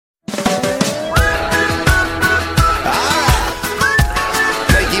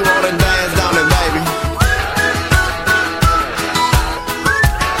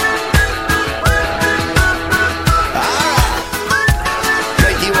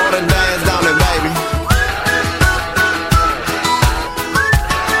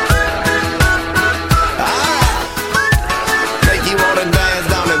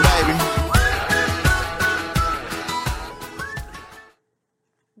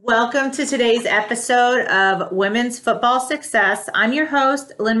Welcome to today's episode of Women's Football Success. I'm your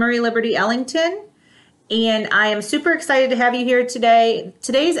host, Lynn Marie Liberty Ellington, and I am super excited to have you here today.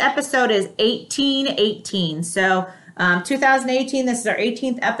 Today's episode is 1818. So 2018, this is our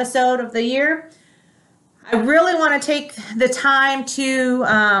 18th episode of the year. I really want to take the time to,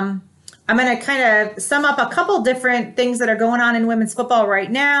 I'm going to kind of sum up a couple different things that are going on in women's football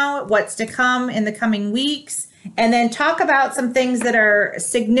right now, what's to come in the coming weeks, and then talk about some things that are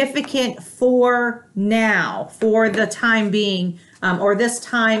significant for now, for the time being, or this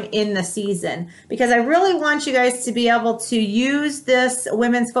time in the season. Because I really want you guys to be able to use this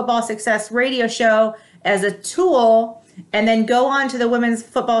Women's Football Success radio show as a tool, and then go on to the Women's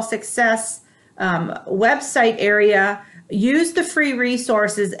Football Success website area, use the free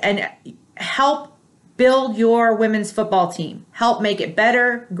resources, and help build your women's football team. Help make it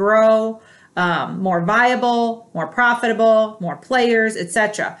better, grow, more viable, more profitable, more players,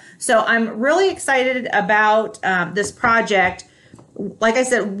 etc. So I'm really excited about this project. Like I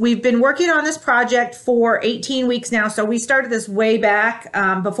said, we've been working on this project for 18 weeks now. So we started this way back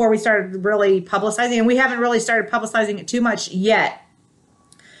before we started really publicizing, and we haven't really started publicizing it too much yet.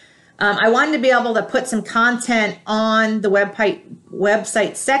 I wanted to be able to put some content on the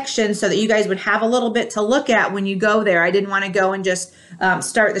website section so that you guys would have a little bit to look at when you go there. I didn't want to go and just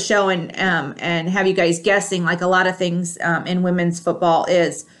start the show and have you guys guessing like a lot of things in women's football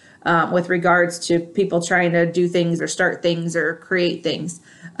is with regards to people trying to do things or start things or create things.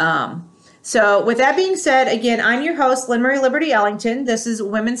 So with that being said, again, I'm your host, Lynn Marie Liberty Ellington. This is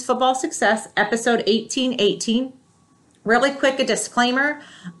Women's Football Success, episode 1818. Really quick, a disclaimer.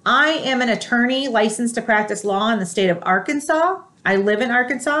 I am an attorney licensed to practice law in the state of Arkansas. I live in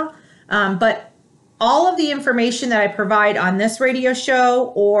Arkansas, but all of the information that I provide on this radio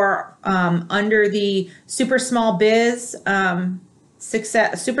show or under the Super Small Biz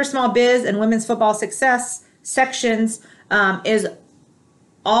Super Small Biz and Women's Football Success sections is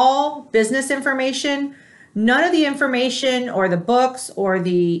all business information. None of the information or the books or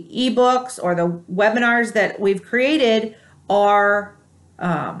the ebooks or the webinars that we've created are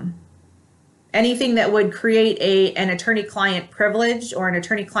anything that would create an attorney-client privilege or an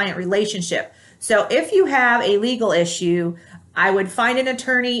attorney-client relationship. So if you have a legal issue, I would find an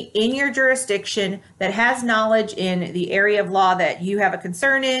attorney in your jurisdiction that has knowledge in the area of law that you have a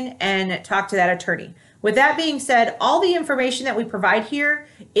concern in and talk to that attorney. With that being said, all the information that we provide here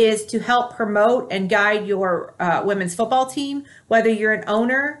is to help promote and guide your women's football team, whether you're an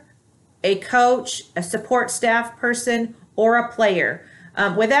owner, a coach, a support staff person, or a player.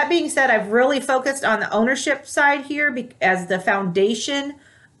 With that being said, I've really focused on the ownership side here as the foundation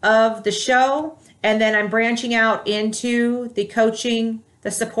of the show, and then I'm branching out into the coaching, the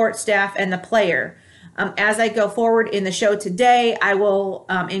support staff, and the player. As I go forward in the show today, I will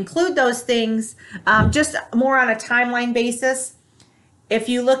include those things just more on a timeline basis. If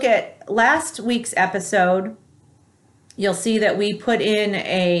you look at last week's episode, you'll see that we put in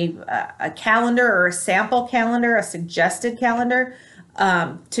a calendar or a sample calendar, a suggested calendar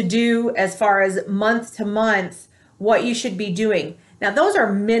to do as far as month to month what you should be doing. Now, those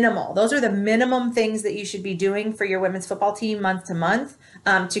are minimal. Those are the minimum things that you should be doing for your women's football team month to month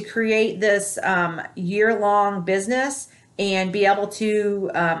to create this year-long business and be able to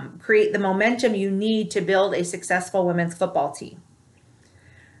create the momentum you need to build a successful women's football team.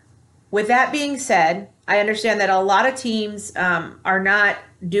 With that being said, I understand that a lot of teams are not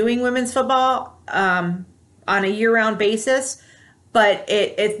doing women's football on a year-round basis, but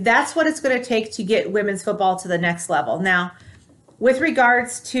that's what it's going to take to get women's football to the next level. Now, with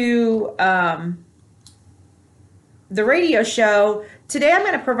regards to the radio show, today I'm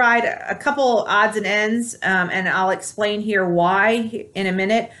going to provide a couple odds and ends, and I'll explain here why in a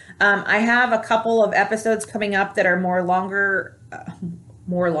minute. I have a couple of episodes coming up that are longer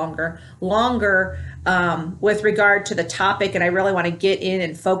with regard to the topic, and I really want to get in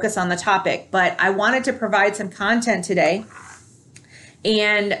and focus on the topic. But I wanted to provide some content today,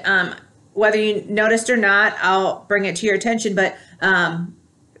 and whether you noticed or not, I'll bring it to your attention, but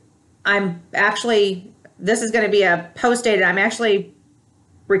this is going to be a post-dated. I'm actually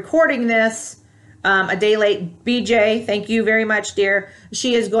recording this a day late. BJ, thank you very much, dear.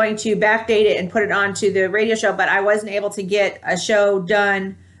 She is going to backdate it and put it onto the radio show, but I wasn't able to get a show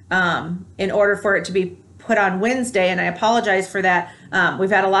done in order for it to be put on Wednesday, and I apologize for that.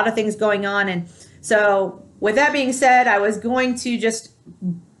 We've had a lot of things going on, and so with that being said, I was going to just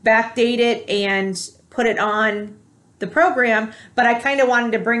backdate it and put it on the program, but I kind of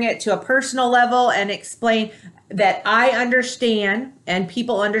wanted to bring it to a personal level and explain that I understand and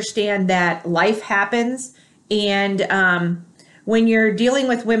people understand that life happens, and when you're dealing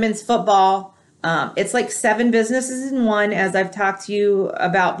with women's football, it's like 7 businesses in one, as I've talked to you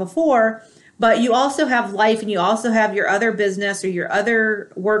about before. But you also have life, and you also have your other business or your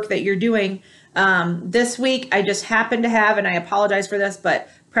other work that you're doing. This week, I just happened to have, and I apologize for this, but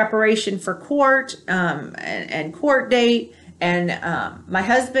preparation for court and court date. And my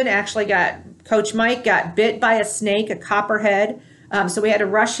husband actually Coach Mike got bit by a snake, a copperhead. So we had to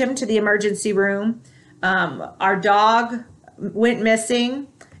rush him to the emergency room. Our dog went missing.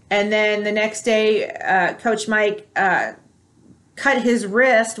 And then the next day, Coach Mike cut his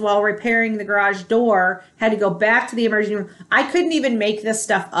wrist while repairing the garage door, had to go back to the emergency room. I couldn't even make this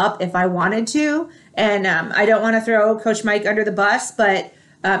stuff up if I wanted to. And I don't want to throw Coach Mike under the bus, but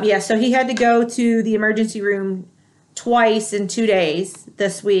so he had to go to the emergency room twice in 2 days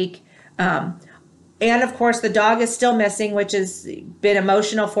this week. And of course, the dog is still missing, which has been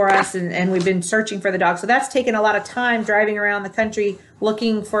emotional for us, and we've been searching for the dog. So that's taken a lot of time driving around the country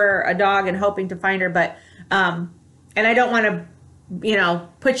looking for a dog and hoping to find her. But and I don't want to,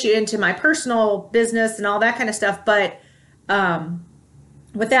 put you into my personal business and all that kind of stuff. But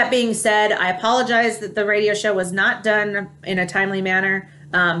with that being said, I apologize that the radio show was not done in a timely manner,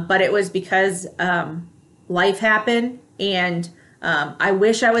 but it was because life happened, and I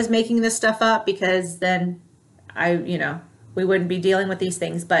wish I was making this stuff up, because then we wouldn't be dealing with these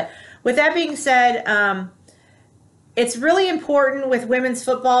things. But with that being said, it's really important with women's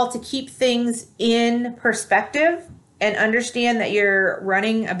football to keep things in perspective and understand that you're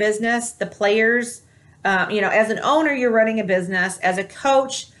running a business. The players, as an owner, you're running a business. As a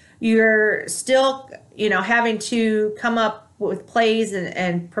coach, you're still, having to come up with plays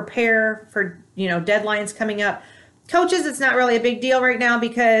and prepare for, deadlines coming up. Coaches, it's not really a big deal right now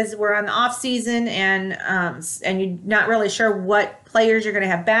because we're on the off season, and you're not really sure what players you're going to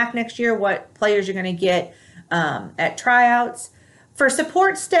have back next year, what players you're going to get at tryouts. For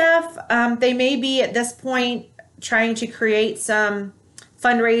support staff, they may be at this point trying to create some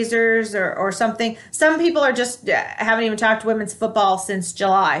fundraisers or something. Some people are just haven't even talked to women's football since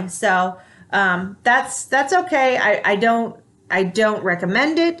July, so that's okay. I don't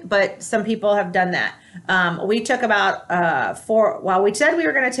recommend it, but some people have done that. We took about 4. Well, we said we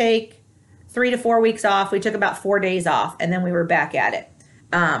were going to take 3 to 4 weeks off. We took about 4 days off, and then we were back at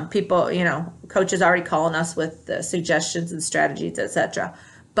it. People, coaches already calling us with suggestions and strategies, etc.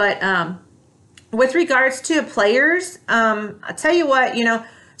 But with regards to players, I'll tell you what,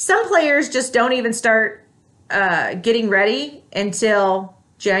 some players just don't even start getting ready until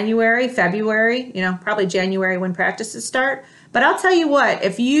January, February, probably January when practices start. But I'll tell you what,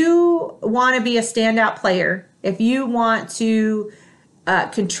 if you want to be a standout player, if you want to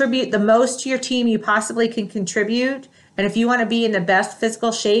contribute the most to your team you possibly can contribute, and if you want to be in the best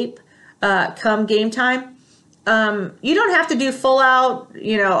physical shape come game time, you don't have to do full out,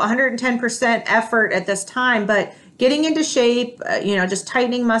 110% effort at this time, but getting into shape, just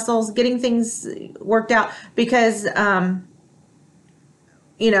tightening muscles, getting things worked out, because,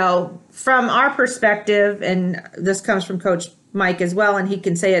 from our perspective, and this comes from Coach Mike as well, and he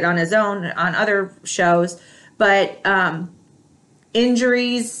can say it on his own on other shows, but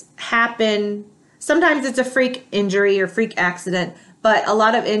injuries happen. Sometimes it's a freak injury or freak accident, but a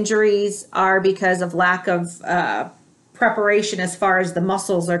lot of injuries are because of lack of preparation as far as the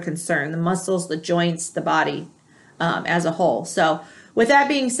muscles are concerned, the muscles, the joints, the body as a whole. So with that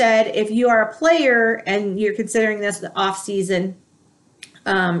being said, if you are a player and you're considering this the off season,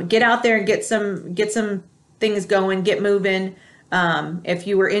 get out there and get some things going, get moving. If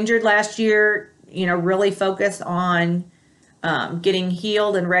you were injured last year, really focus on getting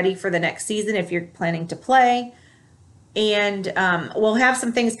healed and ready for the next season if you're planning to play. And we'll have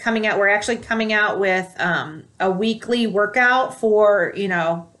some things coming out. We're actually coming out with a weekly workout for,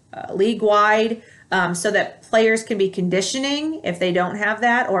 league-wide, so that players can be conditioning if they don't have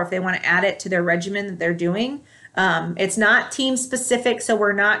that, or if they want to add it to their regimen that they're doing. It's not team-specific, so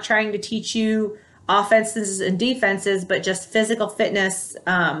we're not trying to teach you offenses and defenses, but just physical fitness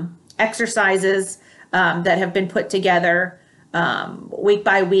exercises that have been put together week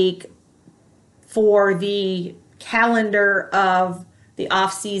by week for the calendar of the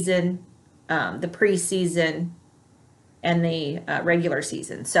off season, the preseason, and the regular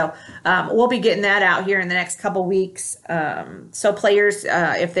season. So we'll be getting that out here in the next couple weeks. So players,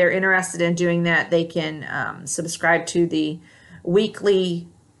 if they're interested in doing that, they can subscribe to the weekly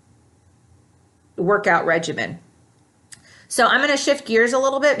workout regimen. So I'm going to shift gears a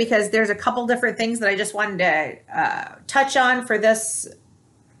little bit because there's a couple different things that I just wanted to touch on for this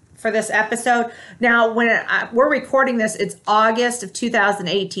for this episode. Now, when we're recording this, it's August of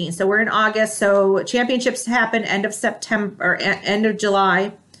 2018. So we're in August. So championships happen end of September or end of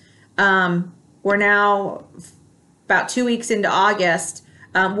July. We're now about 2 weeks into August.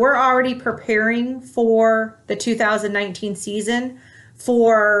 We're already preparing for the 2019 season.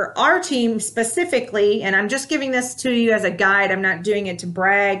 For our team specifically, and I'm just giving this to you as a guide, I'm not doing it to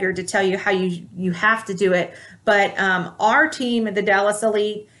brag or to tell you how you have to do it, but our team at the Dallas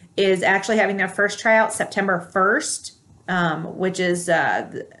Elite is actually having their first tryout September 1st, which is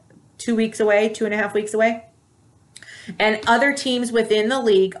 2 weeks away, 2.5 weeks away. And other teams within the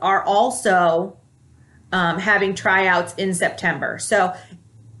league are also having tryouts in September. So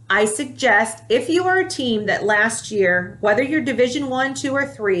I suggest if you are a team that last year, whether you're Division 1, 2, or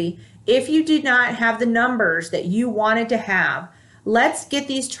 3, if you did not have the numbers that you wanted to have, let's get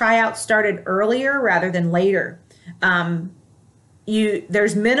these tryouts started earlier rather than later.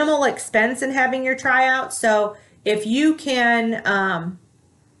 There's minimal expense in having your tryout. So if you can,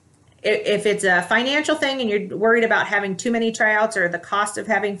 if it's a financial thing and you're worried about having too many tryouts or the cost of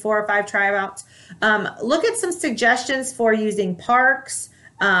having 4 or 5 tryouts, look at some suggestions for using parks.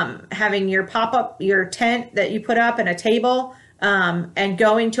 Having your pop-up, your tent that you put up and a table, and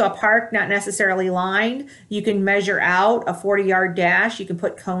going to a park, not necessarily lined. You can measure out a 40-yard dash. You can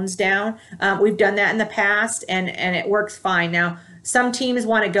put cones down. We've done that in the past, and it works fine. Now, some teams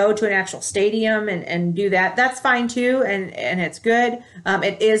want to go to an actual stadium and do that. That's fine too, and it's good.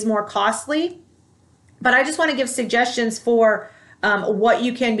 It is more costly, but I just want to give suggestions for what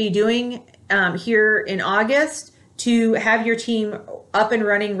you can be doing here in August to have your team up and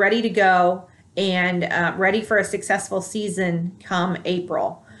running, ready to go, and ready for a successful season come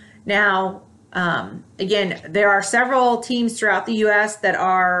April. Now, again, there are several teams throughout the U.S. that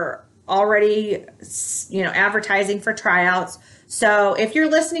are already, advertising for tryouts. So if you're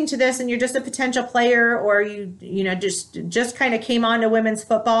listening to this and you're just a potential player, or you just kind of came on to women's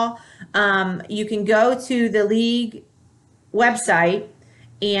football, you can go to the league website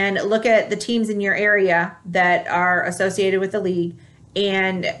and look at the teams in your area that are associated with the league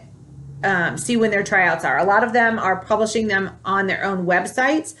and see when their tryouts are. A lot of them are publishing them on their own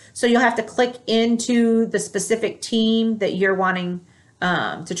websites, so you'll have to click into the specific team that you're wanting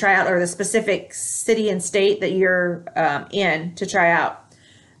to try out, or the specific city and state that you're in to try out.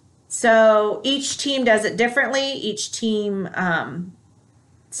 So each team does it differently. Each team,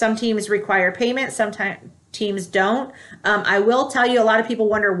 some teams require payment, sometimes teams don't. I will tell you, a lot of people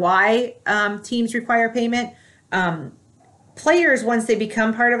wonder why teams require payment. Players, once they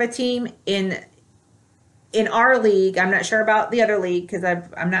become part of a team in our league, I'm not sure about the other league because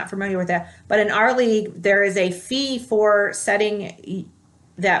I'm not familiar with that, but in our league, there is a fee for setting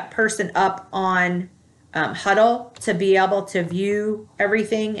that person up on Huddle to be able to view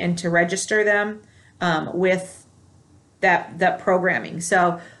everything and to register them with that programming.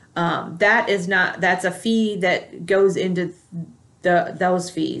 So that's a fee that goes into those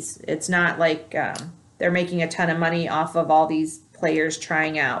fees. It's not like they're making a ton of money off of all these players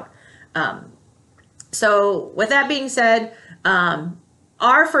trying out. So with that being said,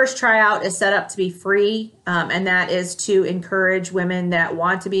 our first tryout is set up to be free, and that is to encourage women that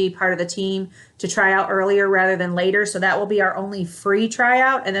want to be part of the team to try out earlier rather than later. So that will be our only free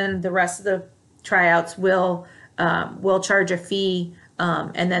tryout, and then the rest of the tryouts will charge a fee,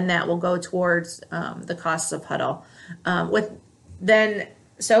 and then that will go towards the costs of Huddle.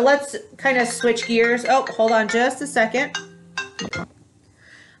 So let's kind of switch gears. Oh, hold on just a second.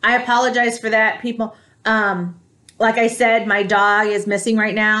 I apologize for that, people. Like I said, my dog is missing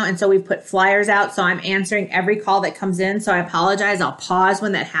right now, and so we've put flyers out, so I'm answering every call that comes in, so I apologize. I'll pause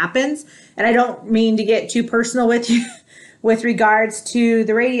when that happens, and I don't mean to get too personal with you with regards to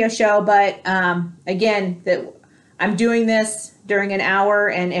the radio show, but again, I'm doing this during an hour,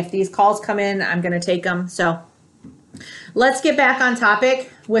 and if these calls come in, I'm going to take them. So let's get back on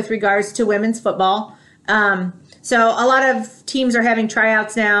topic with regards to women's football. So a lot of teams are having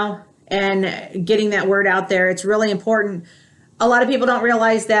tryouts now and getting that word out there. It's really important. A lot of people don't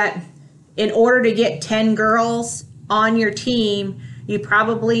realize that in order to get 10 girls on your team, you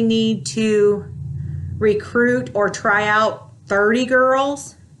probably need to recruit or try out 30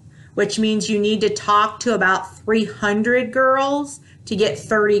 girls, which means you need to talk to about 300 girls to get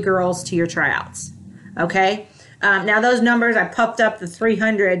 30 girls to your tryouts. Okay? Now those numbers, I puffed up the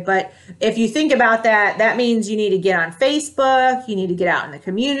 300, but if you think about that, that means you need to get on Facebook, you need to get out in the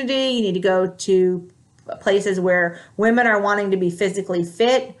community, you need to go to places where women are wanting to be physically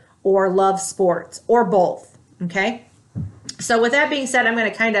fit or love sports, or both, okay? So with that being said, I'm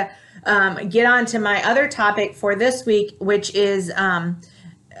going to kind of get on to my other topic for this week, which is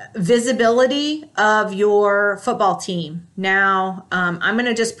visibility of your football team. Now, I'm going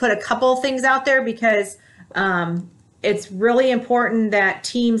to just put a couple things out there because it's really important that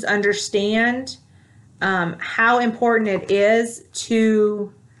teams understand how important it is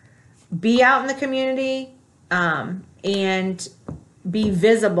to be out in the community and be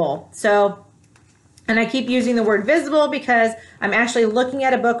visible. So, and I keep using the word visible because I'm actually looking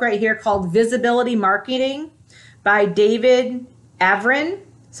at a book right here called Visibility Marketing by David Avrin.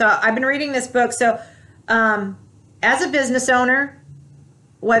 So I've been reading this book. So as a business owner,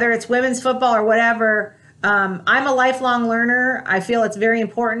 whether it's women's football or whatever, I'm a lifelong learner. I feel it's very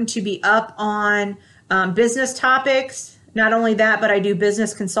important to be up on business topics. Not only that, but I do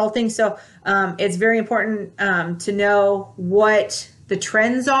business consulting. So it's very important to know what the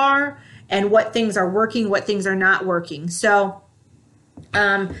trends are and what things are working, what things are not working. So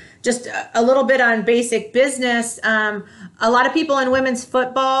just a little bit on basic business. A lot of people in women's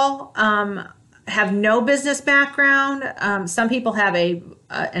football have no business background. Some people have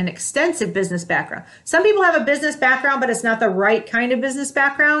an extensive business background. Some people have a business background, but it's not the right kind of business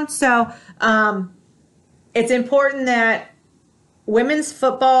background. So it's important that women's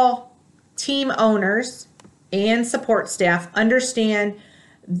football team owners and support staff understand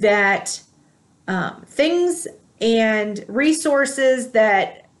that things and resources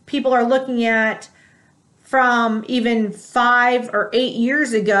that people are looking at from even 5 or 8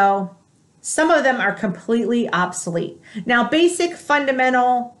 years ago, some of them are completely obsolete. Now, basic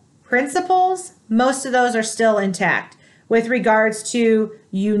fundamental principles, most of those are still intact with regards to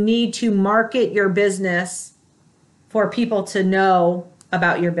you need to market your business for people to know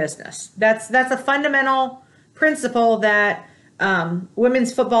about your business. That's a fundamental principle that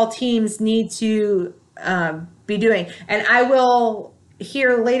women's football teams need to be doing. And I will,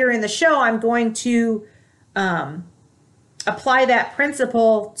 here later in the show, I'm going to apply that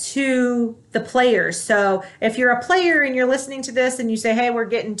principle to the players. So if you're a player and you're listening to this and you say, hey, we're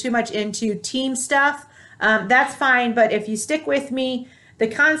getting too much into team stuff, that's fine. But if you stick with me, the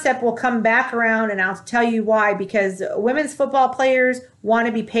concept will come back around, and I'll tell you why. Because women's football players want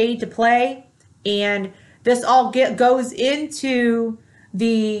to be paid to play, and this all goes into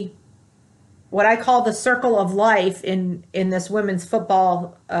what I call the circle of life in this women's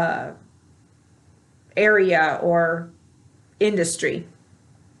football area or industry.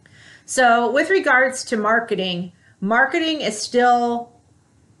 So with regards to marketing is still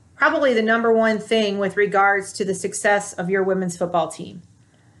probably the number one thing with regards to the success of your women's football team.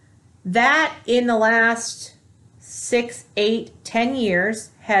 That in the last 6, 8, 10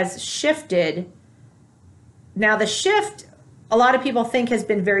 years has shifted. Now the shift, a lot of people think has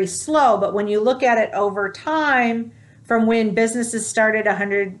been very slow, but when you look at it over time, from when businesses started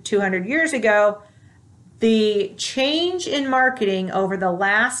 100, 200 years ago, the change in marketing over the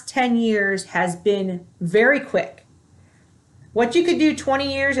last 10 years has been very quick. What you could do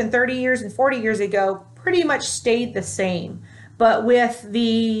 20 years and 30 years and 40 years ago pretty much stayed the same. But with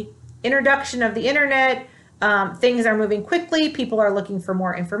the introduction of the internet, things are moving quickly. People are looking for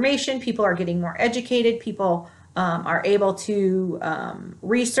more information. People are getting more educated. People are able to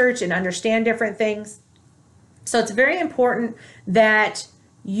research and understand different things. So it's very important that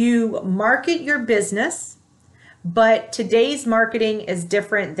you market your business, but today's marketing is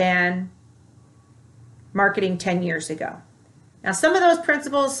different than marketing 10 years ago. Now, some of those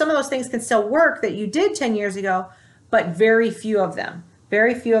principles, some of those things can still work that you did 10 years ago, but very few of them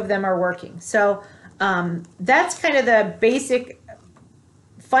are working. So that's kind of the basic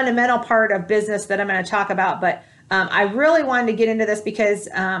fundamental part of business that I'm going to talk about. But I really wanted to get into this because,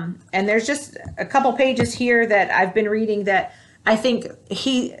 and there's just a couple pages here that I've been reading that I think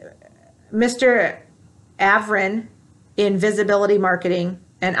Mr. Avrin in Visibility Marketing,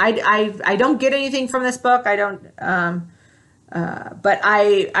 and I don't get anything from this book. I don't, but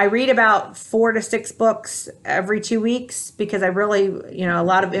I read about 4 to 6 books every 2 weeks because I really, a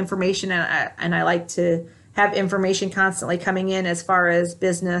lot of information, and I like to have information constantly coming in as far as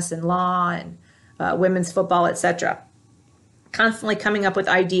business and law and women's football, etc. Constantly coming up with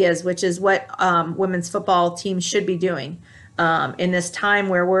ideas, which is what women's football teams should be doing in this time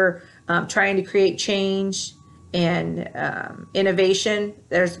where we're trying to create change and innovation.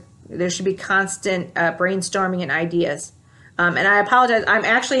 There should be constant brainstorming and ideas. And I apologize. I'm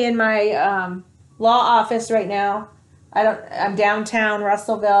actually in my law office right now. I'm downtown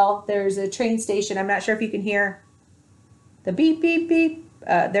Russellville. There's a train station. I'm not sure if you can hear the beep, beep, beep.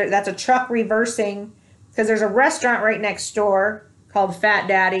 That's a truck reversing because there's a restaurant right next door called Fat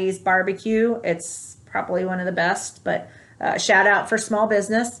Daddy's Barbecue. It's probably one of the best, but shout out for small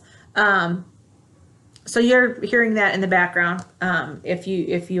business. So you're hearing that in the background, if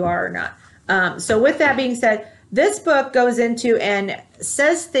you are or not. So with that being said, this book goes into and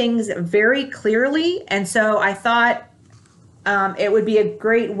says things very clearly, and so I thought it would be a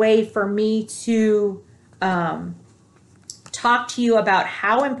great way for me to talk to you about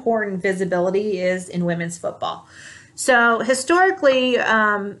how important visibility is in women's football. So historically,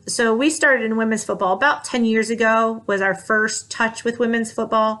 so we started in women's football about 10 years ago was our first touch with women's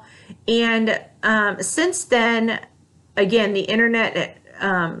football. And since then, again, the internet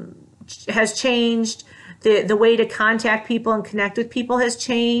has changed. The way to contact people and connect with people has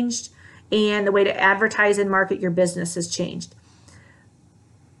changed. And the way to advertise and market your business has changed.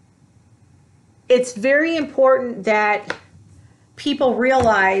 It's very important that people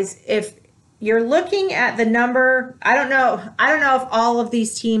realize if you're looking at the number, I don't know if all of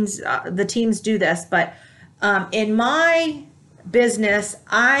these teams, the teams do this, but in my business,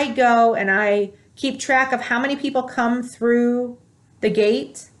 I go and I keep track of how many people come through the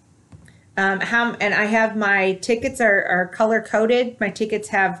gate. And I have my tickets are color coded. My tickets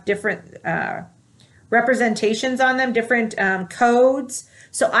have different representations on them, different codes.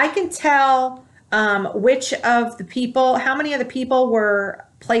 So I can tell which of the people, how many of the people were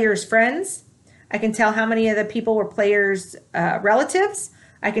players' friends. I can tell how many of the people were players' relatives.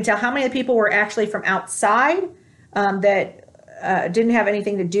 I can tell how many of the people were actually from outside that didn't have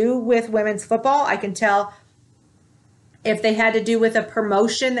anything to do with women's football. I can tell if they had to do with a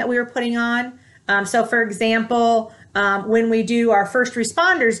promotion that we were putting on. So for example, when we do our first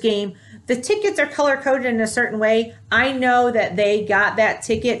responders game, the tickets are color coded in a certain way. I know that they got that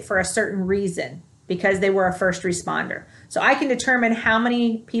ticket for a certain reason because they were a first responder. So I can determine how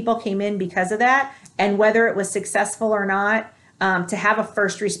many people came in because of that and whether it was successful or not to have a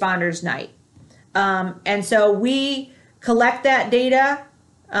first responders night. And so we collect that data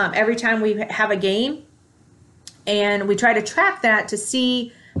every time we have a game. And we try to track that to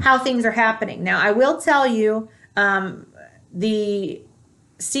see how things are happening. Now, I will tell you, the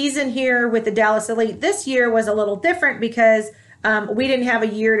season here with the Dallas Elite this year was a little different because we didn't have a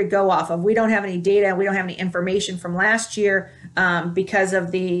year to go off of. We don't have any data. We don't have any information from last year because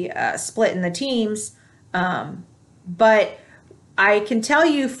of the split in the teams. But I can tell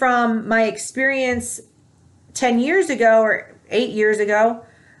you from my experience 10 years ago or 8 years ago,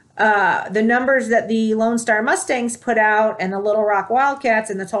 the numbers that the Lone Star Mustangs put out and the Little Rock Wildcats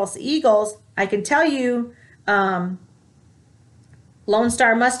and the Tulsa Eagles, I can tell you Lone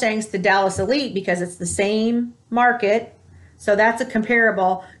Star Mustangs to Dallas Elite because it's the same market. So that's a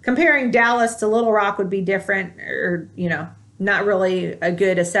comparable. Comparing Dallas to Little Rock would be different or, not really a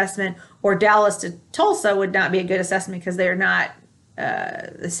good assessment. Or Dallas to Tulsa would not be a good assessment because they're not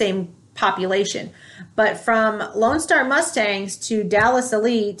the same population. But from Lone Star Mustangs to Dallas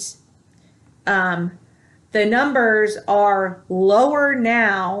Elite, the numbers are lower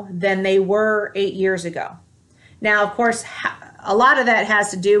now than they were 8 years ago. Now, of course, a lot of that has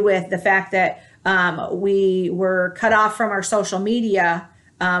to do with the fact that we were cut off from our social media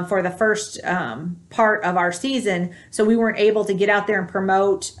for the first part of our season. So we weren't able to get out there and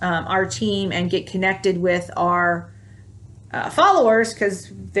promote our team and get connected with our followers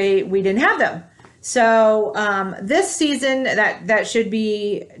because we didn't have them. So this season that should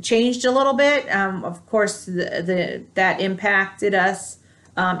be changed a little bit. Of course, that impacted us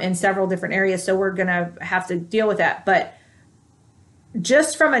in several different areas. So we're going to have to deal with that. But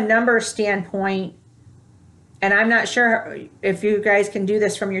just from a number standpoint, and I'm not sure if you guys can do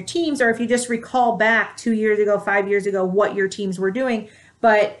this from your teams or if you just recall back 2 years ago, 5 years ago, what your teams were doing.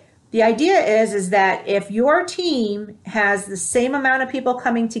 But the idea is that if your team has the same amount of people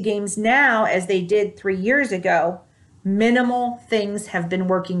coming to games now as they did 3 years ago, minimal things have been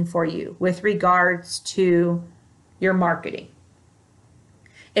working for you with regards to your marketing.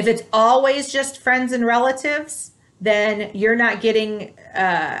 If it's always just friends and relatives, then you're not impacting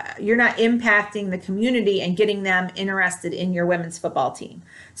the community and getting them interested in your women's football team.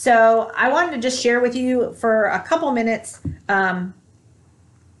 So I wanted to just share with you for a couple minutes some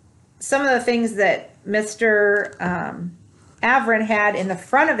of the things that Mr. Avron had in the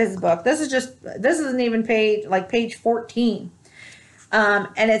front of his book. This isn't even page 14.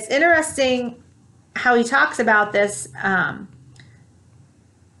 And it's interesting how he talks about this.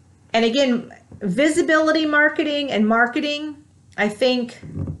 And again, visibility marketing and marketing, I think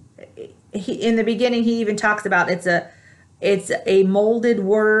in the beginning, he even talks about it's a molded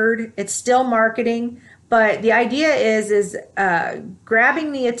word. It's still marketing. But the idea is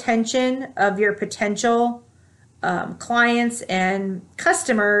grabbing the attention of your potential clients and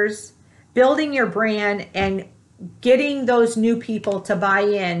customers, building your brand, and getting those new people to buy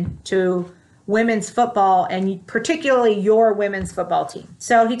in to women's football and particularly your women's football team.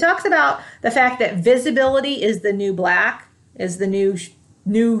 So he talks about the fact that visibility is the new black, is the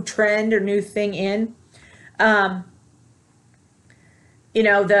new trend or new thing in.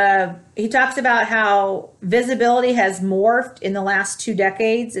 He talks about how visibility has morphed in the last 2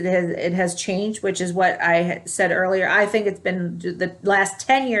 decades. It has changed, which is what I said earlier. I think it's been the last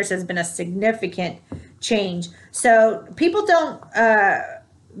 10 years has been a significant change. So people don't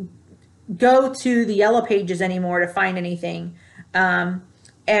go to the yellow pages anymore to find anything. And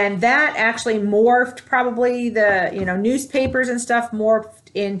that actually morphed, probably the, newspapers and stuff morphed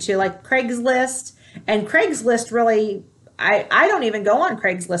into like Craigslist. And Craigslist really, I don't even go on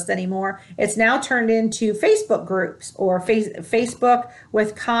Craigslist anymore. It's now turned into Facebook groups or Facebook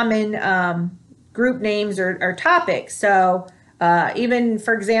with common group names or topics. So even,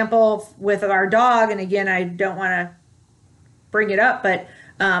 for example, with our dog, and again, I don't want to bring it up, but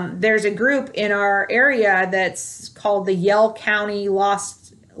there's a group in our area that's called the Yell County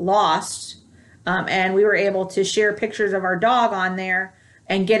Lost, and we were able to share pictures of our dog on there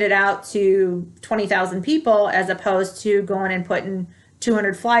and get it out to 20,000 people, as opposed to going and putting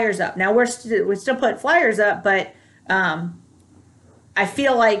 200 flyers up. Now we still put flyers up, but I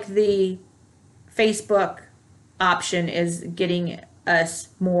feel like the Facebook option is getting us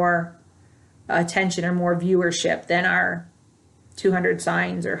more attention or more viewership than our 200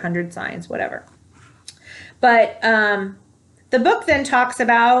 signs or 100 signs, whatever. But the book then talks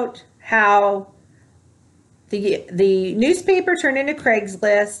about how the newspaper turned into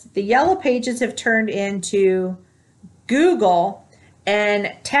Craigslist, the yellow pages have turned into Google,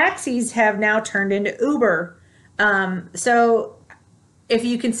 and taxis have now turned into Uber. So if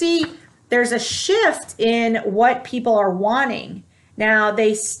you can see, there's a shift in what people are wanting. Now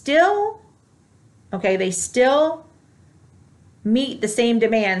they still meet the same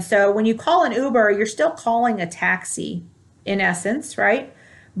demand. So when you call an Uber, you're still calling a taxi in essence, right?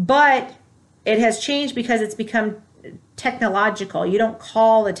 But it has changed because it's become technological. You don't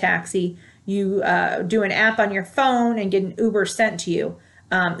call a taxi. You do an app on your phone and get an Uber sent to you.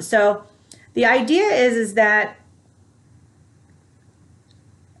 So the idea is that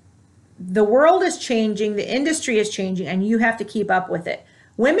the world is changing, the industry is changing, and you have to keep up with it.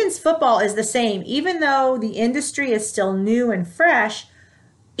 Women's football is the same. Even though the industry is still new and fresh,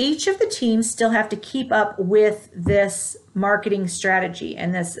 each of the teams still have to keep up with this marketing strategy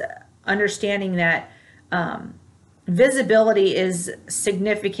and this understanding that visibility is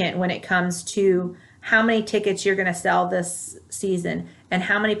significant when it comes to how many tickets you're going to sell this season and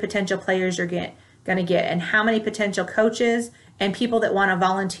how many potential players you're going to get and how many potential coaches and people that want to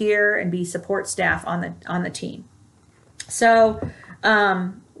volunteer and be support staff on the team. So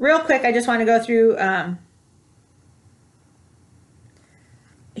real quick, I just want to go through,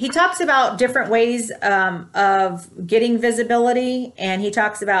 he talks about different ways of getting visibility, and he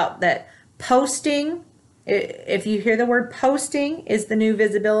talks about that posting, if you hear the word posting, is the new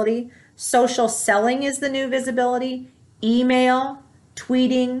visibility. Social selling is the new visibility. Email,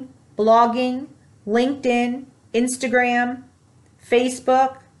 tweeting, blogging, LinkedIn, Instagram,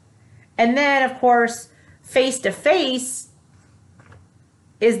 Facebook, and then, of course, face-to-face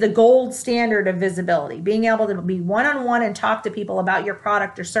is the gold standard of visibility. Being able to be one-on-one and talk to people about your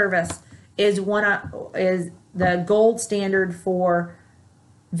product or service is the gold standard for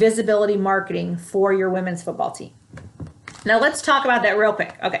visibility marketing for your women's football team. Now let's talk about that real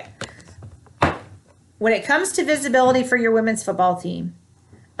quick. Okay. When it comes to visibility for your women's football team,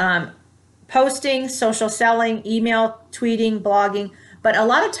 posting, social selling, email, tweeting, blogging, but a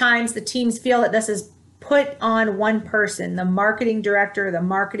lot of times the teams feel that this is put on one person, the marketing director, the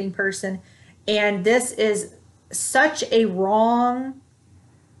marketing person, and this is such a wrong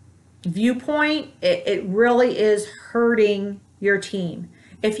viewpoint. It really is hurting your team.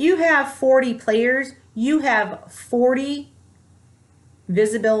 If you have 40 players, you have 40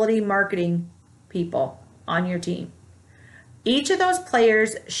 visibility marketing people on your team. Each of those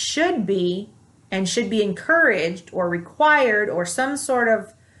players should be encouraged or required or some sort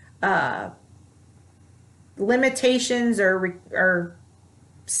of limitations or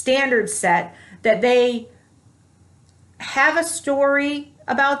standards set that they have a story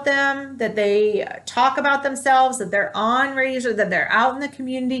about them, that they talk about themselves, that they're on radio, that they're out in the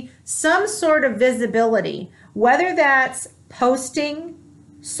community, some sort of visibility, whether that's posting,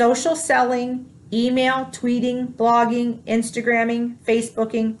 social selling, email, tweeting, blogging, Instagramming,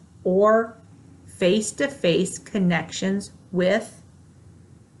 Facebooking, or face-to-face connections with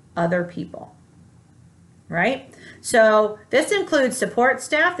other people. Right? So this includes support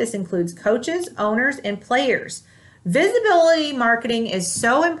staff, this includes coaches, owners, and players. Visibility marketing is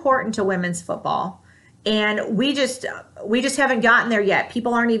so important to women's football, and we just haven't gotten there yet.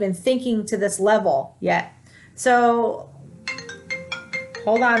 People aren't even thinking to this level yet. So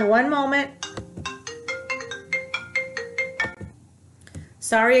hold on one moment.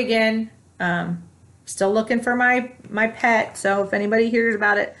 Sorry again. Still looking for my pet. So if anybody hears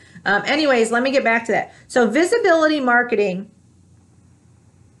about it. Anyways, let me get back to that. So visibility marketing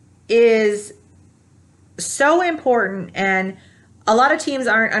is so important, and a lot of teams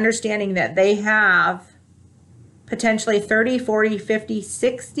aren't understanding that they have potentially 30, 40, 50,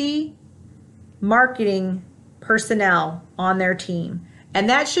 60 marketing personnel on their team. And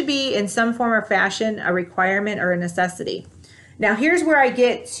that should be in some form or fashion a requirement or a necessity. Now, here's where I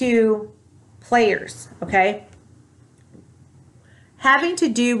get to players, okay? Having to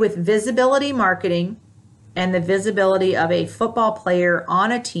do with visibility marketing and the visibility of a football player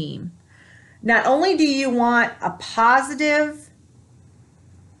on a team. Not only do you want a positive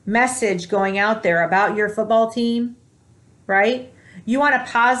message going out there about your football team, right? You want a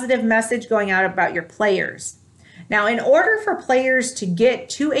positive message going out about your players. Now, in order for players to get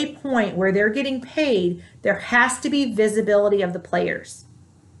to a point where they're getting paid, there has to be visibility of the players.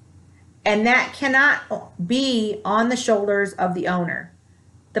 And that cannot be on the shoulders of the owner.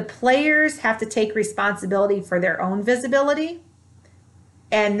 The players have to take responsibility for their own visibility.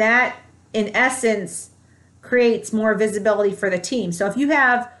 And that, in essence, creates more visibility for the team. So if you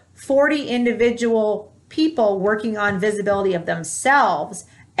have 40 individual people working on visibility of themselves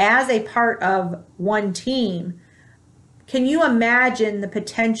as a part of one team, can you imagine the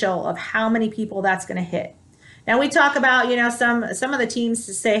potential of how many people that's going to hit? Now we talk about, some of the teams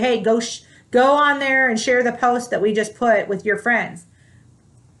to say, hey, go on there and share the post that we just put with your friends.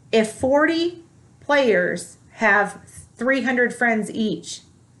 If 40 players have 300 friends each,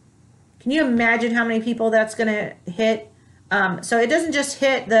 can you imagine how many people that's going to hit? So it doesn't just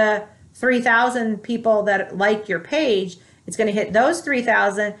hit the 3,000 people that like your page. It's going to hit those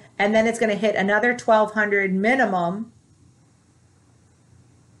 3,000, and then it's going to hit another 1,200 minimum.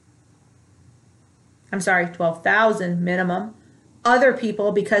 I'm sorry, 12,000 minimum other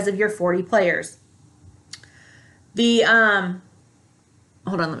people because of your 40 players.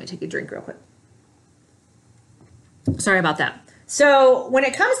 Hold on, let me take a drink real quick. Sorry about that. So when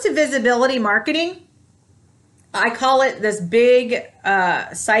it comes to visibility marketing, I call it this big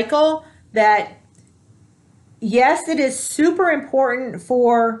cycle that, yes, it is super important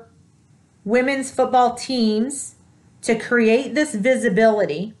for women's football teams to create this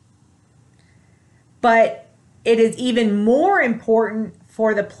visibility, but it is even more important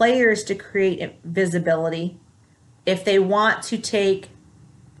for the players to create visibility if they want to take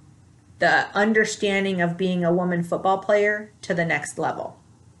the understanding of being a woman football player to the next level,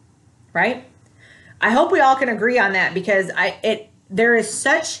 right? I hope we all can agree on that, because there is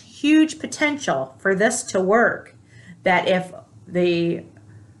such huge potential for this to work that if the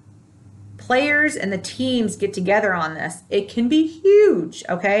players and the teams get together on this, it can be huge,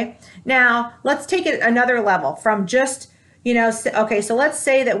 okay? Now, let's take it another level from just, okay, so let's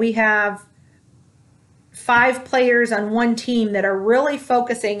say that we have 5 players on one team that are really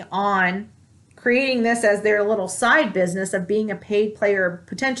focusing on creating this as their little side business of being a paid player,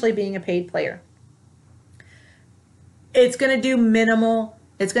 potentially being a paid player. It's going to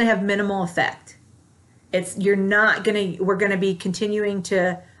have minimal effect. We're going to be continuing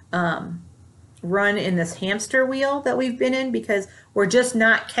to run in this hamster wheel that we've been in, because we're just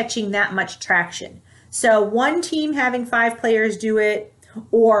not catching that much traction. So one team having 5 players do it,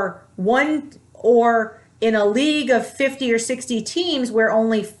 or in a league of 50 or 60 teams where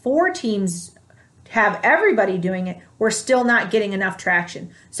only 4 teams have everybody doing it, we're still not getting enough traction.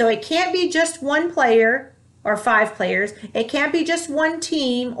 So it can't be just one player or 5 players. It can't be just one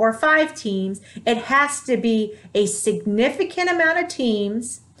team or 5 teams. It has to be a significant amount of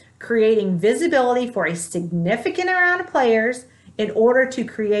teams creating visibility for a significant amount of players in order to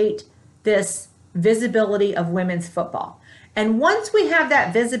create this visibility of women's football. And once we have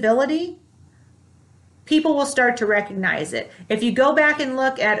that visibility, people will start to recognize it. If you go back and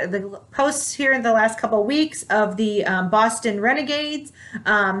look at the posts here in the last couple of weeks of the Boston Renegades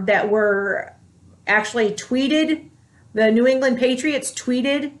that were actually tweeted, the New England Patriots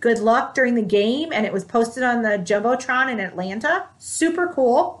tweeted good luck during the game, and it was posted on the Jumbotron in Atlanta. Super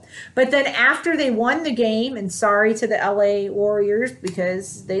cool. But then after they won the game, and sorry to the LA Warriors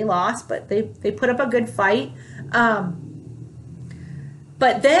because they lost, but they put up a good fight.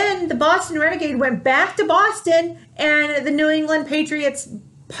 But then the Boston Renegade went back to Boston, and the New England Patriots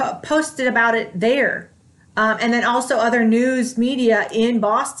posted about it there. And then also other news media in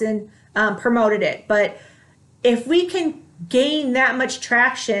Boston promoted it. But if we can gain that much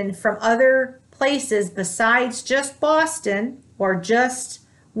traction from other places besides just Boston or just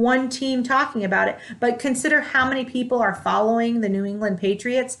one team talking about it, but consider how many people are following the New England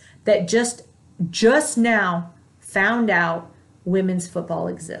Patriots that just now found out women's football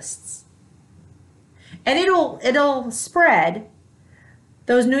exists. And it'll spread.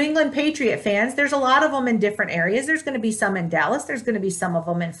 Those New England Patriot fans, there's a lot of them in different areas. There's going to be some in Dallas. There's going to be some of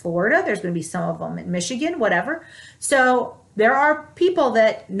them in Florida. There's going to be some of them in Michigan, whatever. So there are people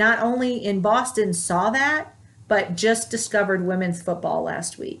that not only in Boston saw that, but just discovered women's football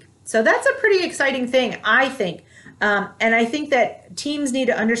last week. So that's a pretty exciting thing, I think. And I think that teams need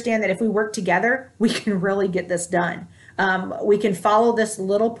to understand that if we work together, we can really get this done. We can follow this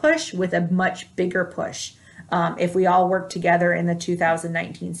little push with a much bigger push if we all work together in the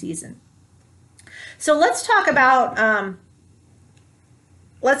 2019 season. So let's talk about,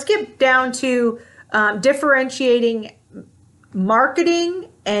 let's get down to differentiating marketing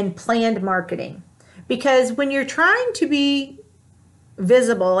and planned marketing. Because when you're trying to be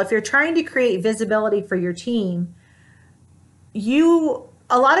visible, if you're trying to create visibility for your team,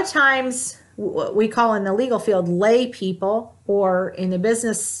 a lot of times, what we call in the legal field lay people, or in the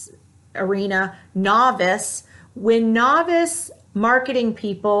business arena, novice. When novice marketing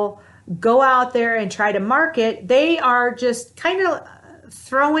people go out there and try to market, they are just kind of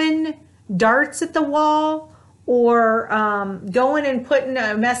throwing darts at the wall, or going and putting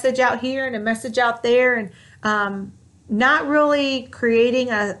a message out here and a message out there, and not really creating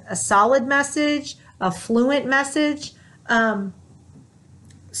a solid message, a fluent message.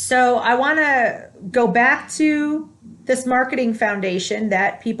 So I want to go back to this marketing foundation,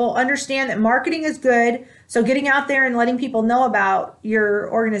 that people understand that marketing is good. So getting out there and letting people know about your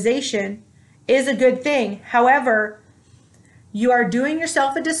organization is a good thing. However, you are doing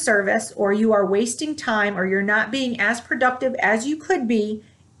yourself a disservice, or you are wasting time, or you're not being as productive as you could be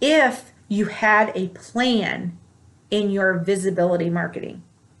if you had a plan in your visibility marketing.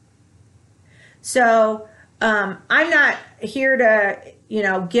 So I'm not here to,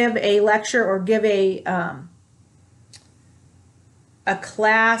 give a lecture or give a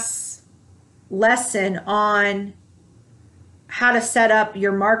class lesson on how to set up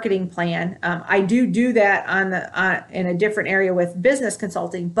your marketing plan. I do that in a different area with business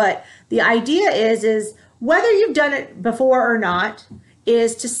consulting, but the idea is whether you've done it before or not,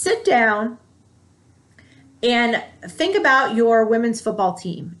 is to sit down and think about your women's football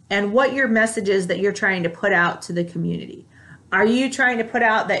team and what your message is that you're trying to put out to the community. Are you trying to put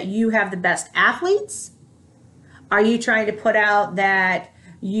out that you have the best athletes? Are you trying to put out that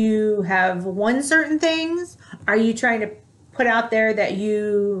you have won certain things? Are you trying to put out there that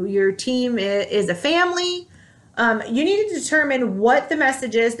your team is a family? You need to determine what the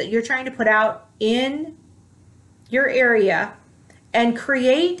message is that you're trying to put out in your area, and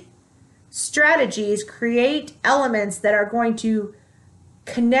create strategies, create elements that are going to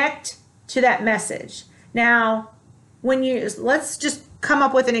connect to that message. Now, let's just come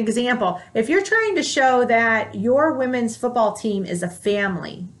up with an example. If you're trying to show that your women's football team is a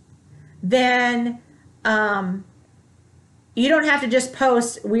family, then you don't have to just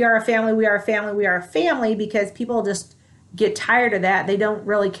post, we are a family, we are a family, we are a family, because people just get tired of that. They don't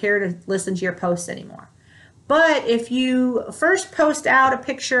really care to listen to your posts anymore. But if you first post out a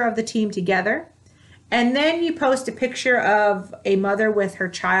picture of the team together, and then you post a picture of a mother with her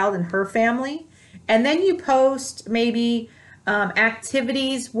child and her family, and then you post maybe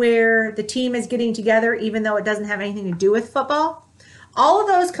activities where the team is getting together, even though it doesn't have anything to do with football, all of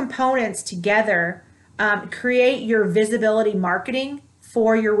those components together create your visibility marketing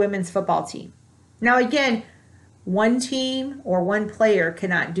for your women's football team. Now, again, one team or one player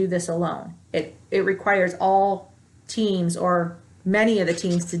cannot do this alone. It requires all teams, or many of the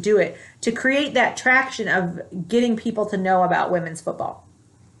teams, to do it, to create that traction of getting people to know about women's football.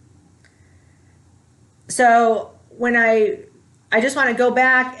 So when I just want to go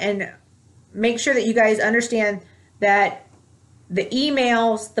back and make sure that you guys understand that the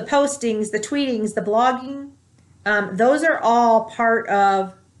emails, the postings, the tweetings, the blogging, those are all part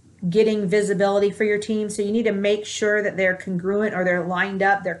of getting visibility for your team. So you need to make sure that they're congruent, or they're lined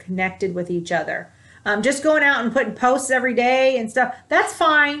up, they're connected with each other. Just going out and putting posts every day and stuff, that's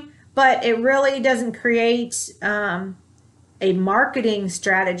fine, but it really doesn't create a marketing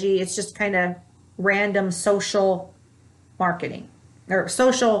strategy. It's just kind of random social marketing, or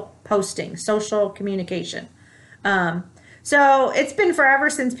social posting, social communication. So it's been forever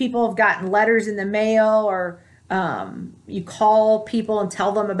since people have gotten letters in the mail, or you call people and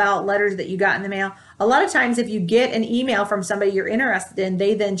tell them about letters that you got in the mail. A lot of times, if you get an email from somebody you're interested in,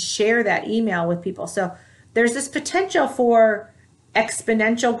 they then share that email with people. So there's this potential for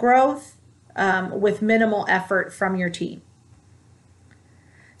exponential growth with minimal effort from your team.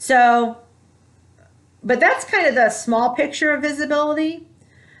 So, but that's kind of the small picture of visibility.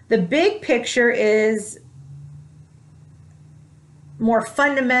 The big picture is more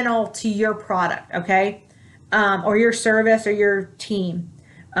fundamental to your product, okay? Or your service or your team.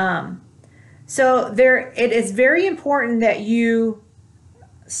 So it is very important that you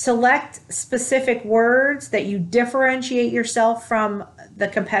select specific words, that you differentiate yourself from the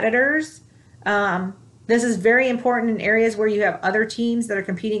competitors. This is very important in areas where you have other teams that are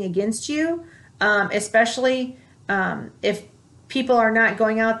competing against you, especially if people are not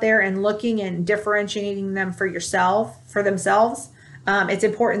going out there and looking and differentiating them for themselves. It's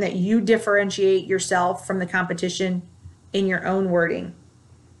important that you differentiate yourself from the competition in your own wording.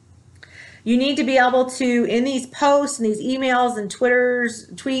 You need to be able to, in these posts and these emails and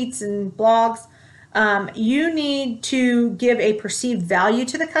tweets and blogs, you need to give a perceived value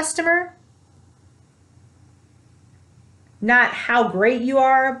to the customer. Not how great you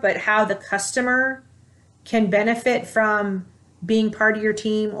are, but how the customer can benefit from being part of your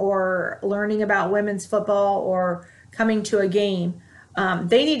team or learning about women's football or coming to a game.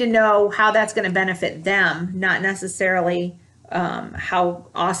 They need to know how that's going to benefit them, not necessarily how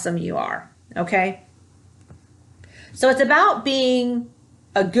awesome you are. Okay? So it's about being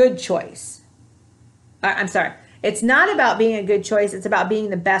a good choice. I'm sorry. It's not about being a good choice. It's about being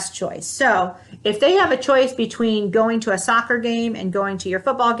the best choice. So if they have a choice between going to a soccer game and going to your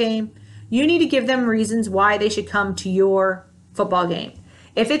football game, you need to give them reasons why they should come to your football game.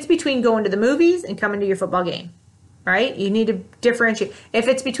 If it's between going to the movies and coming to your football game, right? You need to differentiate. If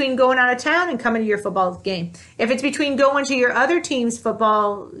it's between going out of town and coming to your football game, if it's between going to your other team's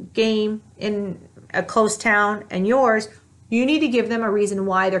football game in a close town and yours, you need to give them a reason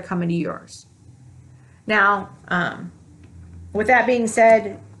why they're coming to yours. Now, with that being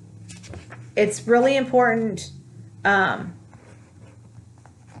said, it's really important that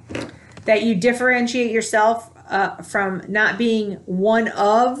you differentiate yourself from not being one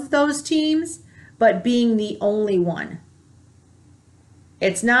of those teams, but being the only one.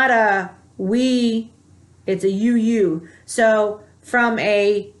 It's not a we, it's a you. So from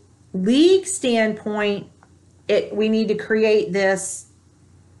a league standpoint, we need to create this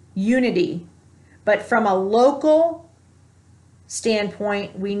unity. But from a local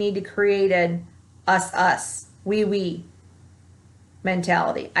standpoint, we need to create an us, we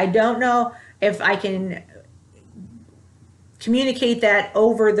mentality. I don't know if I can communicate that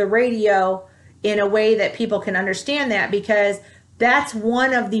over the radio in a way that people can understand that, because that's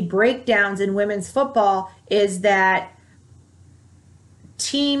one of the breakdowns in women's football, is that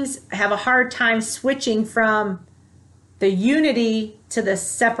teams have a hard time switching from the unity to the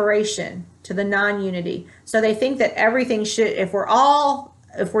separation, to the non-unity. So they think that everything should, if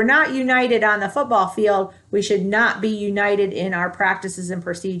we're not united on the football field, we should not be united in our practices and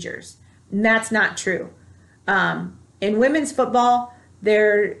procedures. And that's not true. In women's football,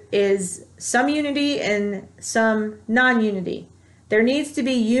 there is some unity and some non-unity. There needs to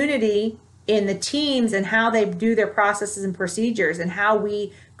be unity in the teams and how they do their processes and procedures and how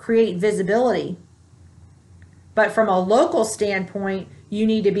we create visibility. But from a local standpoint, you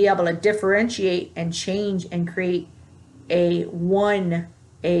need to be able to differentiate and change and create a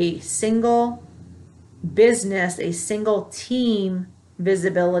single business, a single team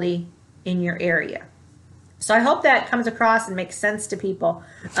visibility in your area. So I hope that comes across and makes sense to people.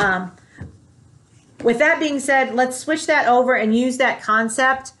 With that being said, let's switch that over and use that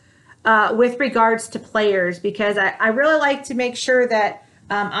concept with regards to players, because I really like to make sure that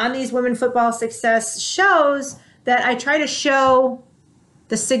on these Women Football Success shows that I try to show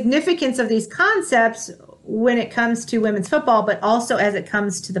the significance of these concepts when it comes to women's football, but also as it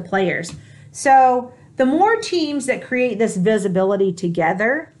comes to the players. So the more teams that create this visibility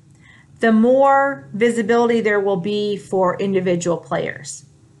together, the more visibility there will be for individual players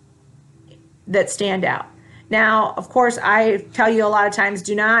that stand out. Now, of course, I tell you a lot of times,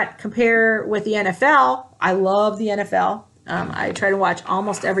 do not compare with the NFL. I love the NFL. I try to watch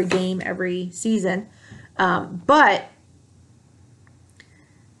almost every game every season. But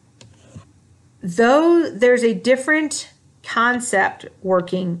though there's a different concept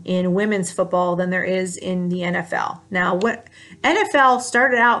working in women's football than there is in the NFL. Now, NFL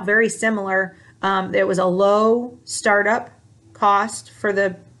started out very similar. There was a low startup cost for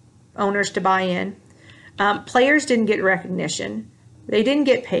the owners to buy in. Players didn't get recognition. They didn't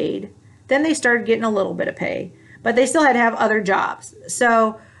get paid. Then they started getting a little bit of pay, but they still had to have other jobs.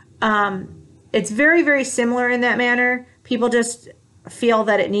 So it's very, very similar in that manner. People just feel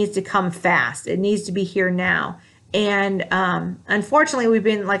that it needs to come fast. It needs to be here now. And unfortunately, we've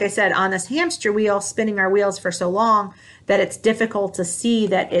been, like I said, on this hamster wheel, spinning our wheels for so long that it's difficult to see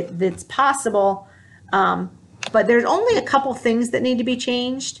that it's possible. But there's only a couple things that need to be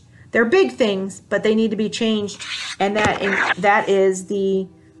changed. They're big things, but they need to be changed. And that is the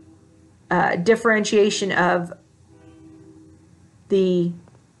differentiation of the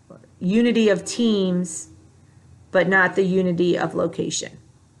unity of teams, but not the unity of location.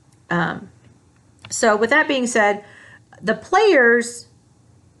 So with that being said, the players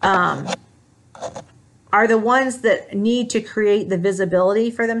are the ones that need to create the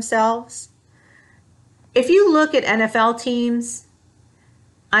visibility for themselves. If you look at NFL teams,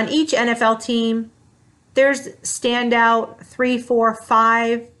 on each NFL team, there's standout 3, 4,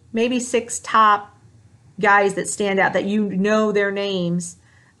 5, maybe 6 top guys that stand out that you know their names,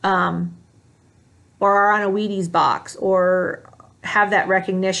 or are on a Wheaties box, or have that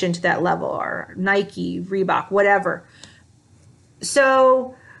recognition to that level, or Nike, Reebok, whatever.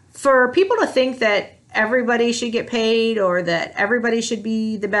 So for people to think that everybody should get paid, or that everybody should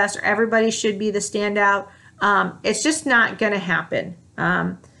be the best, or everybody should be the standout, it's just not going to happen.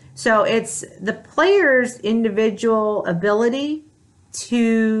 So it's the player's individual ability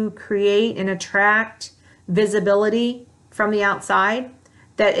to create and attract visibility from the outside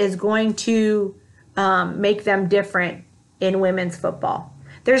that is going to make them different in women's football.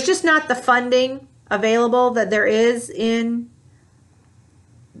 There's just not the funding available that there is in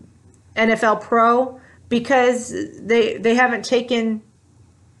NFL Pro, because they haven't taken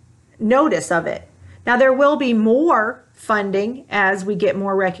notice of it. Now, there will be more funding as we get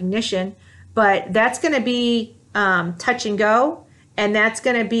more recognition, but that's going to be touch and go, and that's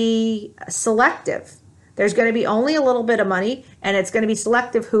going to be selective. There's going to be only a little bit of money, and it's going to be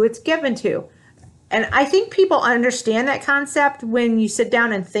selective who it's given to. And I think people understand that concept when you sit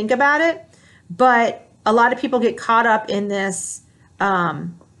down and think about it, but a lot of people get caught up in this,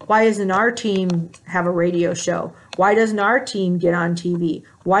 why doesn't our team have a radio show? Why doesn't our team get on TV?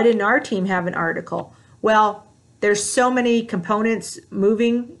 Why didn't our team have an article? Well, there's so many components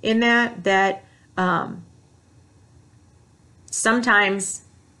moving in that sometimes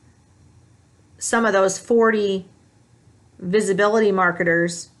some of those 40 visibility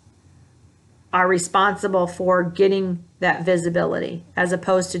marketers are responsible for getting that visibility, as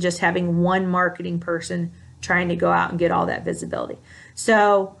opposed to just having one marketing person trying to go out and get all that visibility.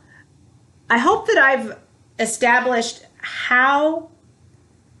 So I hope that I've established how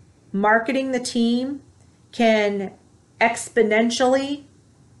marketing the team can exponentially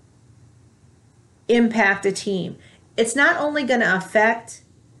impact a team. It's not only going to affect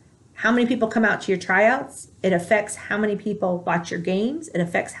how many people come out to your tryouts, it affects how many people watch your games, it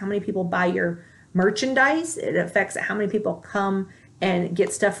affects how many people buy your merchandise, it affects how many people come and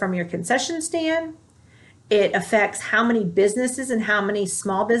get stuff from your concession stand. It affects how many businesses and how many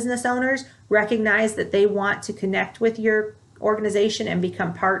small business owners recognize that they want to connect with your organization and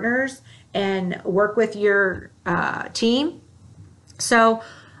become partners and work with your team. So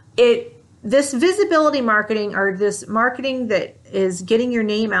this visibility marketing, or this marketing that is getting your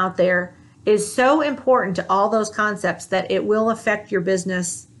name out there, is so important to all those concepts that it will affect your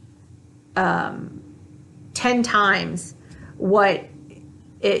business 10 times what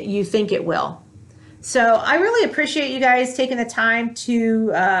you think it will. So I really appreciate you guys taking the time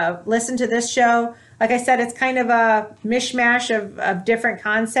to listen to this show. Like I said, it's kind of a mishmash of different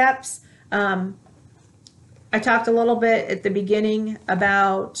concepts. I talked a little bit at the beginning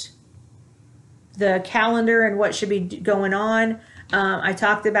about the calendar and what should be going on. I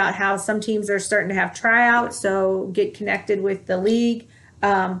talked about how some teams are starting to have tryouts, so get connected with the league.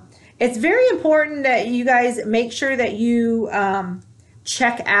 It's very important that you guys make sure that you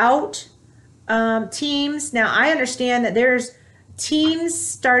check out teams. Now, I understand that there's teams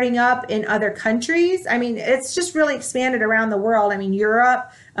starting up in other countries. I mean, it's just really expanded around the world. I mean, Europe,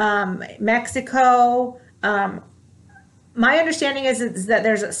 Mexico. My understanding is that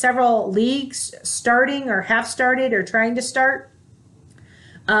there's several leagues starting or have started or trying to start.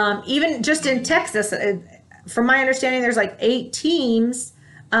 Even just in Texas, from my understanding, there's like 8 teams.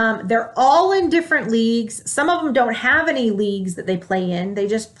 They're all in different leagues. Some of them don't have any leagues that they play in. They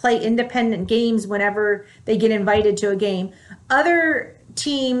just play independent games whenever they get invited to a game. Other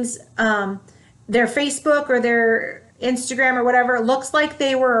teams, their Facebook or their Instagram or whatever, it looks like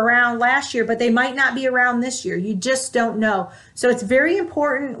they were around last year, but they might not be around this year. You just don't know. So it's very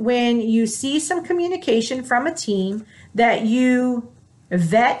important when you see some communication from a team that you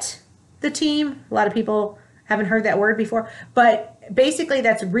vet the team. A lot of people haven't heard that word before, but basically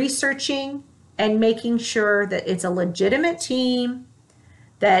that's researching and making sure that it's a legitimate team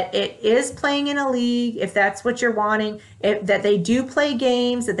that it is playing in a league, if that's what you're wanting, that they do play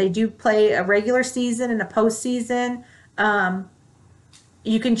games, that they do play a regular season and a postseason.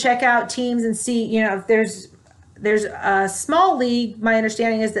 You can check out teams and see, if there's a small league. My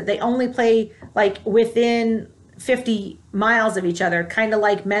understanding is that they only play like within 50 miles of each other, kind of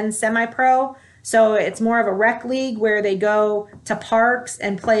like men's semi-pro. So it's more of a rec league where they go to parks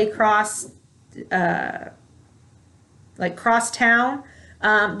and play cross town.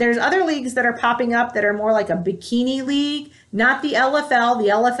 There's other leagues that are popping up that are more like a bikini league, not the LFL. The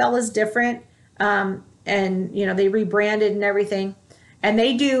LFL is different, and they rebranded and everything. And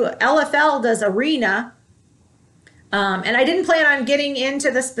LFL does arena. And I didn't plan on getting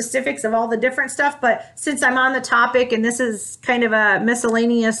into the specifics of all the different stuff, but since I'm on the topic and this is kind of a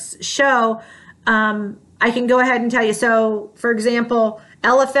miscellaneous show, I can go ahead and tell you. So, for example,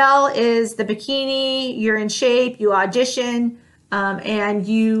 LFL is the bikini, you're in shape, you audition, and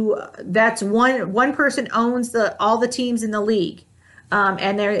that's one person owns all the teams in the league.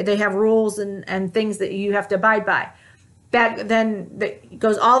 And they have rules and things that you have to abide by. That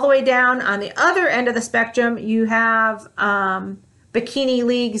goes all the way down. On the other end of the spectrum, you have bikini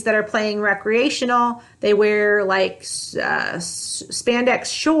leagues that are playing recreational. They wear like spandex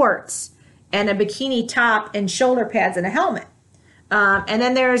shorts and a bikini top and shoulder pads and a helmet. And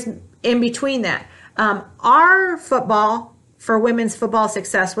then there's in between that. Our football, for women's football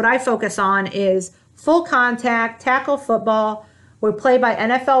success, what I focus on is full contact, tackle football. We play by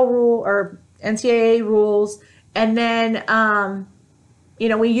NFL rule or NCAA rules. And then,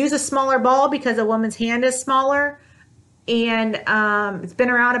 we use a smaller ball because a woman's hand is smaller. And it's been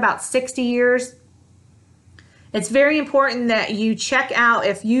around about 60 years. It's very important that you check out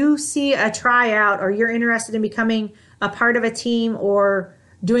if you see a tryout or you're interested in becoming a part of a team or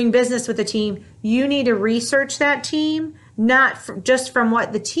doing business with a team. You need to research that team, not just from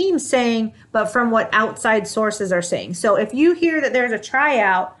what the team's saying, but from what outside sources are saying. So if you hear that there's a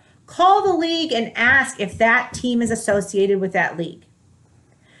tryout, call the league and ask if that team is associated with that league.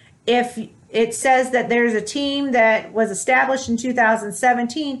 If it says that there's a team that was established in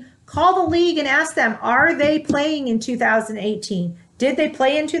 2017, call the league and ask them, are they playing in 2018? Did they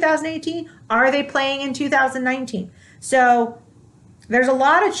play in 2018? Are they playing in 2019? So there's a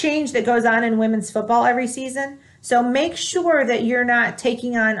lot of change that goes on in women's football every season. So make sure that you're not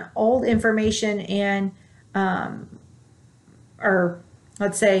taking on old information and, or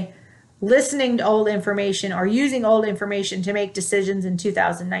let's say, listening to old information or using old information to make decisions in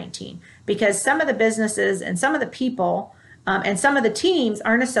 2019, because some of the businesses and some of the people and some of the teams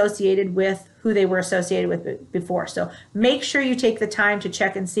aren't associated with who they were associated with before. So make sure you take the time to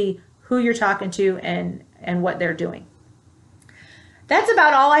check and see who you're talking to and what they're doing. That's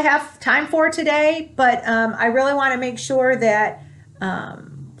about all I have time for today, but I really want to make sure that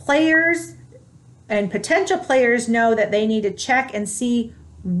players and potential players know that they need to check and see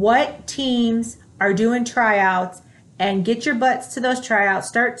what teams are doing tryouts and get your butts to those tryouts.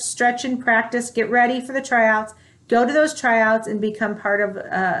 Start stretching, practice, get ready for the tryouts. Go to those tryouts and become part of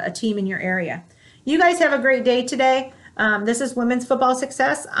a team in your area. You guys have a great day today. This is Women's Football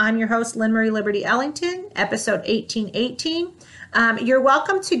Success. I'm your host, Lynn Marie Liberty Ellington, episode 1818. You're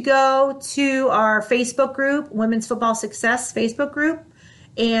welcome to go to our Facebook group, Women's Football Success Facebook group,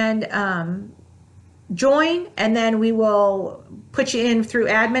 and join, and then we will put you in through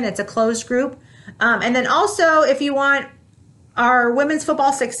admin. It's a closed group. And then also, if you want, our Women's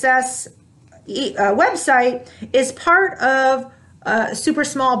Football Success website is part of Super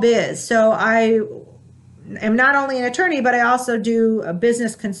Small Biz. So I am not only an attorney, but I also do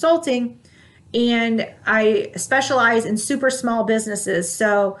business consulting, and I specialize in super small businesses.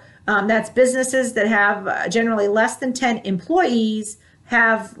 So that's businesses that have generally less than 10 employees,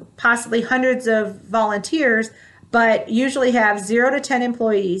 have possibly hundreds of volunteers, but usually have 0 to 10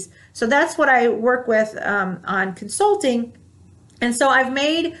 employees. So that's what I work with on consulting. And so I've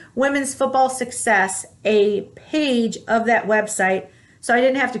made Women's Football Success a page of that website, so I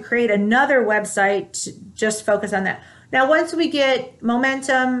didn't have to create another website to just focus on that. Now, once we get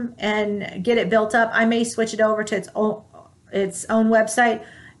momentum and get it built up, I may switch it over to its own website.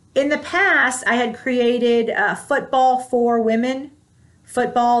 In the past, I had created Football for Women,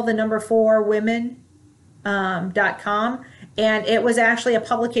 football, the number 4 women.com. And it was actually a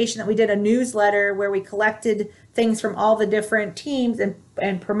publication that we did, a newsletter where we collected things from all the different teams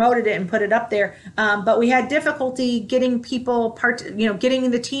and promoted it and put it up there. But we had difficulty getting people,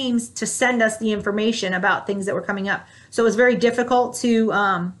 getting the teams to send us the information about things that were coming up. So it was very difficult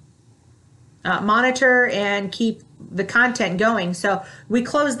to monitor and keep the content going. So we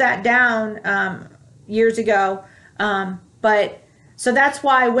closed that down years ago. So that's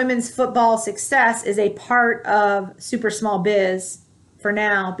why women's football success is a part of Super Small Biz for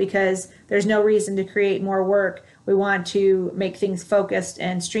now, because there's no reason to create more work. We want to make things focused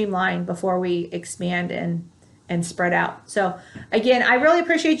and streamlined before we expand and spread out. So again, I really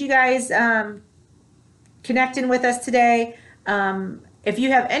appreciate you guys connecting with us today. If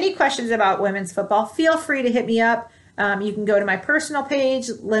you have any questions about women's football, feel free to hit me up. You can go to my personal page,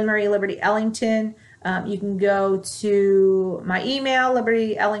 Lynn Marie Liberty Ellington. You can go to my email,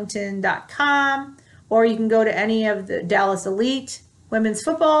 libertyellington.com, or you can go to any of the Dallas Elite Women's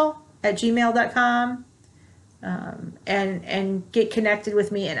Football at gmail.com and get connected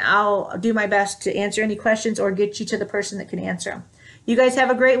with me, and I'll do my best to answer any questions or get you to the person that can answer them. You guys have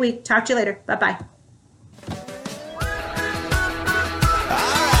a great week. Talk to you later. Bye-bye.